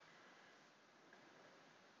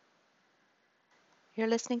You're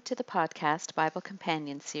listening to the podcast Bible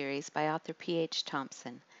Companion series by author P.H.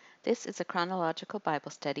 Thompson. This is a chronological Bible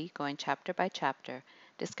study going chapter by chapter,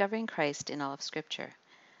 discovering Christ in all of Scripture.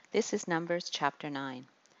 This is Numbers chapter 9,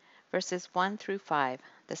 verses 1 through 5,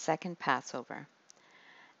 the second Passover.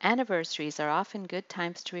 Anniversaries are often good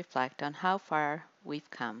times to reflect on how far we've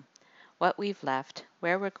come, what we've left,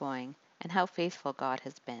 where we're going, and how faithful God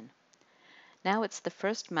has been. Now it's the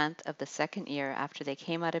first month of the second year after they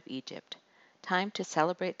came out of Egypt. Time to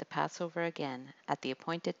celebrate the Passover again at the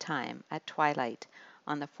appointed time at twilight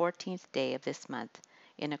on the 14th day of this month,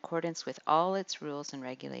 in accordance with all its rules and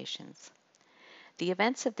regulations. The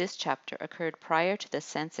events of this chapter occurred prior to the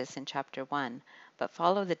census in chapter 1, but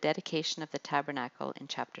follow the dedication of the tabernacle in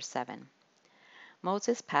chapter 7.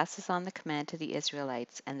 Moses passes on the command to the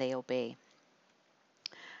Israelites, and they obey.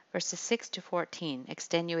 Verses 6 to 14,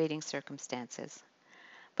 extenuating circumstances.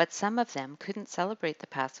 But some of them couldn't celebrate the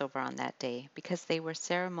Passover on that day because they were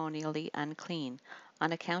ceremonially unclean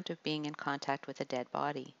on account of being in contact with a dead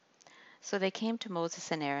body. So they came to Moses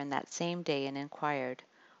and Aaron that same day and inquired,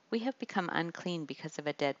 "We have become unclean because of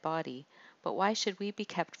a dead body, but why should we be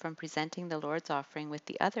kept from presenting the Lord's offering with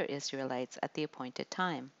the other Israelites at the appointed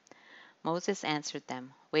time?" Moses answered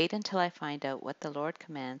them, "Wait until I find out what the Lord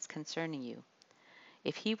commands concerning you."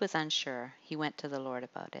 If he was unsure, he went to the Lord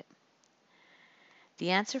about it. The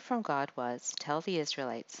answer from God was, "Tell the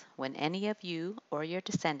Israelites, when any of you or your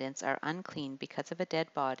descendants are unclean because of a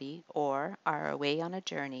dead body or are away on a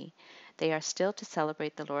journey, they are still to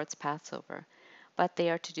celebrate the Lord's Passover, but they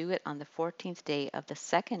are to do it on the 14th day of the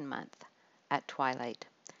second month at twilight.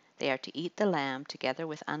 They are to eat the lamb together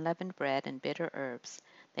with unleavened bread and bitter herbs.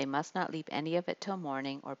 They must not leave any of it till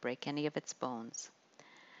morning or break any of its bones.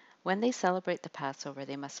 When they celebrate the Passover,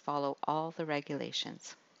 they must follow all the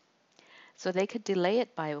regulations. So they could delay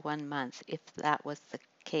it by 1 month if that was the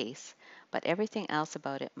case, but everything else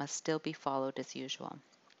about it must still be followed as usual.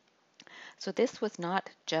 So this was not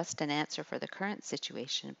just an answer for the current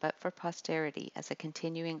situation, but for posterity as a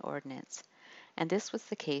continuing ordinance. And this was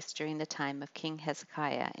the case during the time of King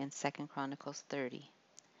Hezekiah in 2 Chronicles 30.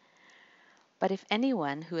 But if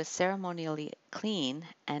anyone who is ceremonially clean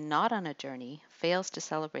and not on a journey fails to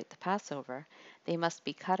celebrate the Passover, they must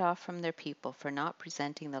be cut off from their people for not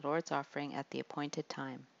presenting the Lord's offering at the appointed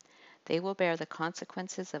time. They will bear the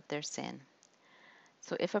consequences of their sin.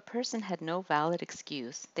 So if a person had no valid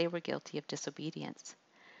excuse, they were guilty of disobedience.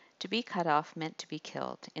 To be cut off meant to be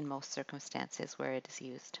killed in most circumstances where it is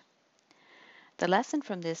used. The lesson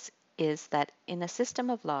from this is that in a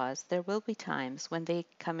system of laws, there will be times when they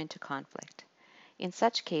come into conflict. In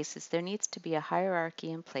such cases, there needs to be a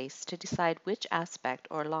hierarchy in place to decide which aspect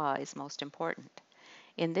or law is most important.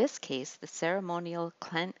 In this case, the ceremonial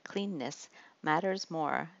cleanness matters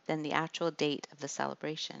more than the actual date of the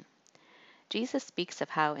celebration. Jesus speaks of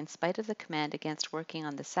how, in spite of the command against working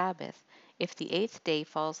on the Sabbath, if the 8th day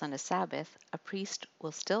falls on a Sabbath, a priest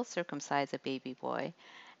will still circumcise a baby boy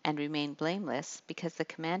and remain blameless because the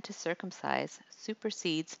command to circumcise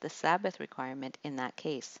supersedes the Sabbath requirement in that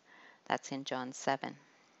case. That's in John 7.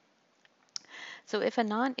 So if a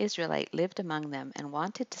non-Israelite lived among them and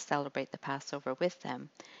wanted to celebrate the Passover with them,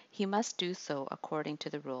 he must do so according to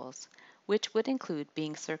the rules, which would include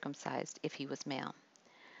being circumcised if he was male.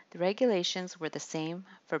 The regulations were the same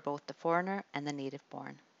for both the foreigner and the native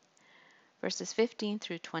born. Verses 15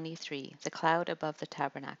 through 23, the cloud above the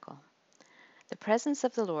tabernacle. The presence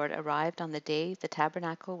of the Lord arrived on the day the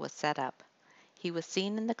tabernacle was set up. He was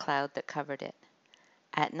seen in the cloud that covered it.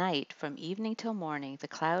 At night, from evening till morning, the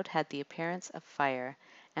cloud had the appearance of fire,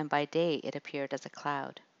 and by day it appeared as a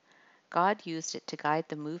cloud. God used it to guide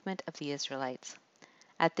the movement of the Israelites.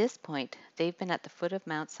 At this point, they've been at the foot of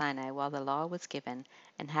Mount Sinai while the law was given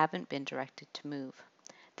and haven't been directed to move.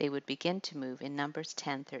 They would begin to move in Numbers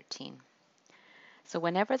 10:13. So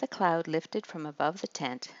whenever the cloud lifted from above the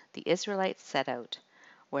tent, the Israelites set out.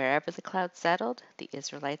 Wherever the cloud settled, the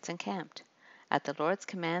Israelites encamped. At the Lord's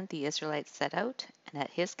command, the Israelites set out, and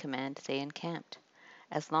at his command they encamped.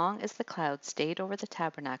 As long as the cloud stayed over the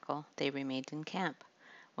tabernacle, they remained in camp.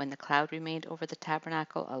 When the cloud remained over the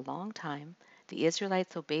tabernacle a long time, the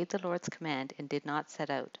Israelites obeyed the Lord's command and did not set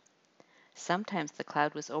out. Sometimes the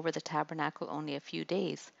cloud was over the tabernacle only a few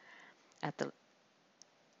days. At the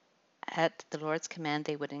Lord's command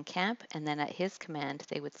they would encamp, and then at his command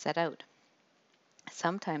they would set out.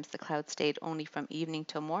 Sometimes the cloud stayed only from evening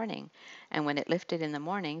till morning, and when it lifted in the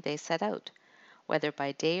morning they set out. Whether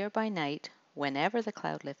by day or by night, whenever the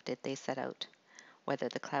cloud lifted, they set out. Whether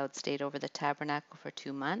the cloud stayed over the tabernacle for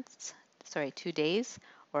 2 days,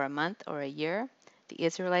 or a month or a year, the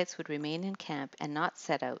Israelites would remain in camp and not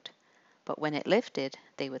set out. But when it lifted,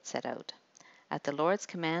 they would set out. At the Lord's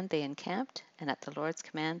command they encamped, and at the Lord's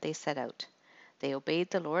command they set out. They obeyed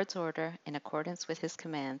the Lord's order in accordance with his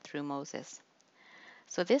command through Moses.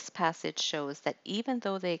 So this passage shows that even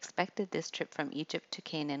though they expected this trip from Egypt to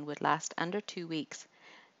Canaan would last under 2 weeks,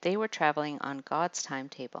 they were traveling on God's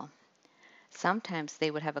timetable. Sometimes they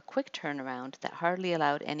would have a quick turnaround that hardly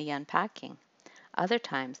allowed any unpacking. Other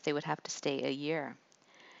times they would have to stay a year.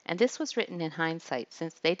 And this was written in hindsight,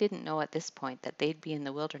 since they didn't know at this point that they'd be in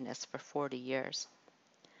the wilderness for 40 years.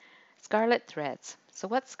 Scarlet threads. So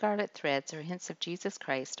what scarlet threads or hints of Jesus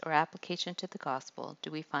Christ or application to the gospel do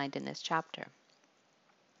we find in this chapter?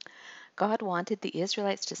 God wanted the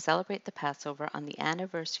Israelites to celebrate the Passover on the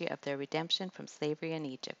anniversary of their redemption from slavery in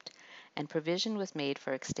Egypt, and provision was made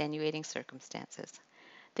for extenuating circumstances.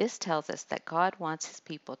 This tells us that God wants his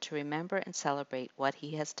people to remember and celebrate what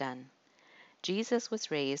he has done. Jesus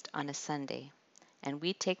was raised on a Sunday, and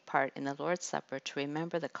we take part in the Lord's Supper to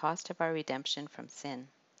remember the cost of our redemption from sin.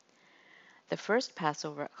 The first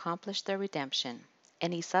Passover accomplished their redemption.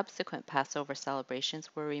 Any subsequent Passover celebrations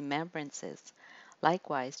were remembrances.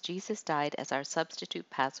 Likewise, Jesus died as our substitute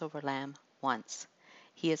Passover lamb once.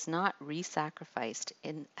 He is not re-sacrificed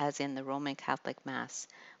as in the Roman Catholic Mass,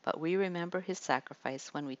 but we remember his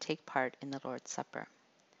sacrifice when we take part in the Lord's Supper.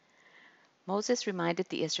 Moses reminded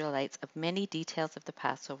the Israelites of many details of the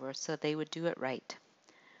Passover so they would do it right.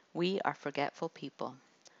 We are forgetful people.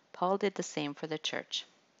 Paul did the same for the church.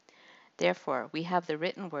 Therefore, we have the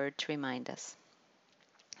written word to remind us.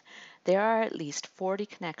 There are at least 40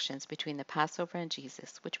 connections between the Passover and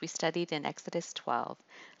Jesus, which we studied in Exodus 12,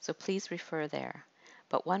 so please refer there.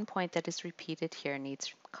 But one point that is repeated here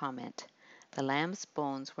needs comment. The lamb's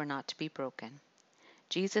bones were not to be broken.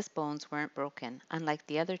 Jesus' bones weren't broken, unlike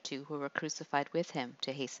the other two who were crucified with him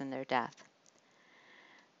to hasten their death.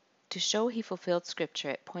 To show he fulfilled Scripture,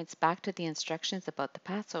 it points back to the instructions about the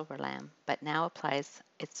Passover lamb, but now applies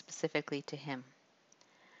it specifically to him.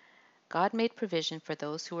 God made provision for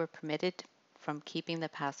those who were permitted from keeping the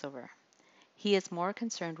Passover. He is more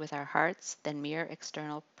concerned with our hearts than mere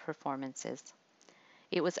external performances.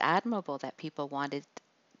 It was admirable that people wanted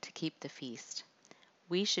to keep the feast.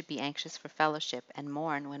 We should be anxious for fellowship and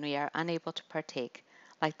mourn when we are unable to partake,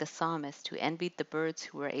 like the psalmist who envied the birds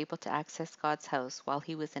who were able to access God's house while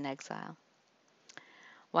he was in exile.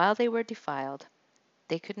 While they were defiled,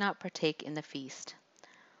 they could not partake in the feast.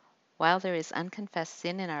 While there is unconfessed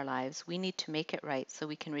sin in our lives, we need to make it right so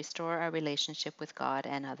we can restore our relationship with God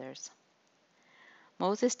and others.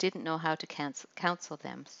 Moses didn't know how to counsel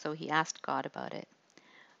them, so he asked God about it.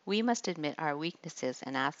 We must admit our weaknesses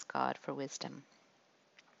and ask God for wisdom.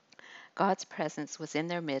 God's presence was in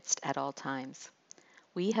their midst at all times.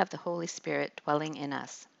 We have the Holy Spirit dwelling in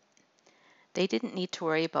us. They didn't need to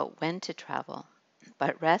worry about when to travel,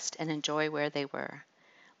 but rest and enjoy where they were.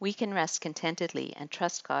 We can rest contentedly and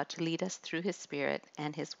trust God to lead us through his Spirit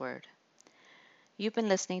and his Word. You've been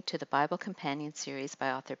listening to the Bible Companion series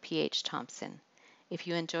by author P.H. Thompson. If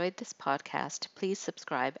you enjoyed this podcast, please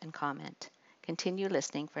subscribe and comment. Continue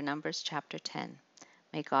listening for Numbers chapter 10.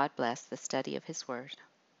 May God bless the study of his Word.